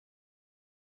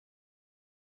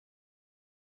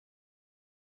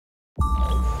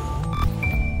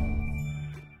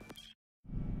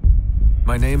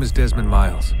My name is Desmond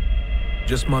Miles.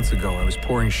 Just months ago, I was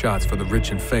pouring shots for the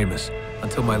rich and famous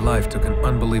until my life took an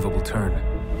unbelievable turn.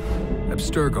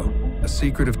 Abstergo, a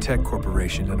secretive tech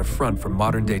corporation and a front for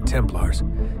modern-day Templars,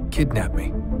 kidnapped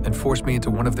me and forced me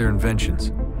into one of their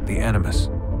inventions, the Animus.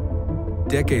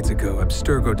 Decades ago,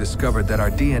 Abstergo discovered that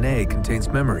our DNA contains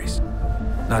memories.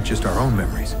 Not just our own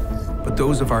memories, but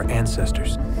those of our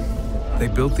ancestors. They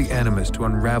built the Animus to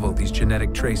unravel these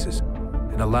genetic traces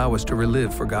and allow us to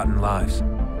relive forgotten lives.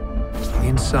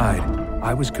 Inside,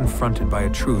 I was confronted by a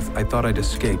truth I thought I'd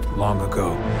escaped long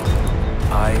ago.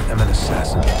 I am an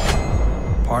assassin,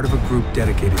 part of a group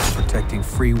dedicated to protecting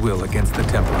free will against the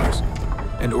Templars,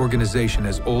 an organization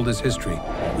as old as history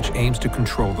which aims to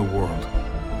control the world.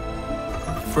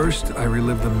 First, I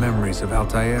relived the memories of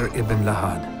Altair ibn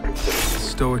Lahad, a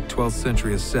stoic 12th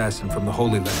century assassin from the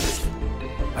Holy Land.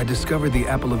 I discovered the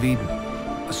Apple of Eden,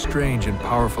 a strange and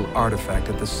powerful artifact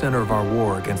at the center of our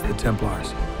war against the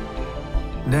Templars.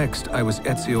 Next, I was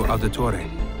Ezio Auditore,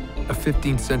 a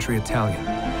 15th century Italian.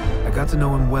 I got to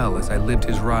know him well as I lived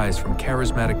his rise from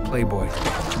charismatic playboy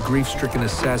to grief-stricken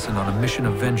assassin on a mission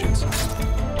of vengeance.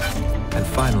 And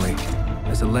finally,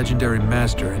 as a legendary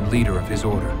master and leader of his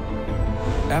order.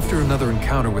 After another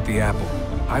encounter with the Apple,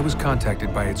 I was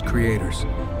contacted by its creators,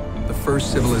 the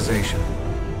first civilization,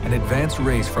 an advanced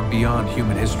race from beyond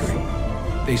human history.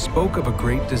 They spoke of a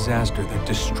great disaster that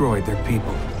destroyed their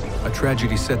people, a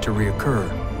tragedy set to reoccur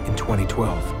in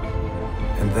 2012.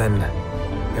 And then,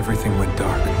 everything went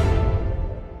dark.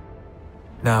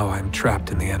 Now I'm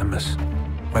trapped in the Animus,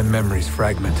 my memories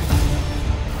fragmented.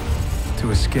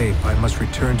 To escape, I must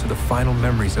return to the final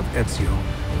memories of Ezio,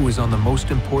 who is on the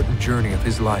most important journey of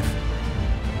his life.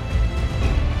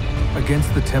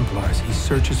 Against the Templars, he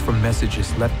searches for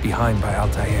messages left behind by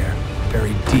Altair,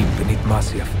 buried deep beneath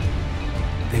Masyaf.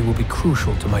 They will be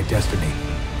crucial to my destiny,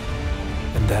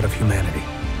 and that of humanity.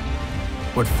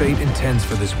 What fate intends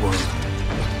for this world,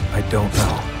 I don't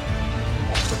know.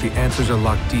 But the answers are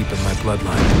locked deep in my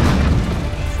bloodline.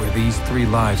 Where these three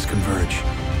lives converge,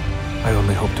 I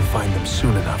only hope to find them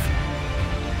soon enough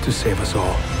to save us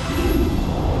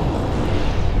all.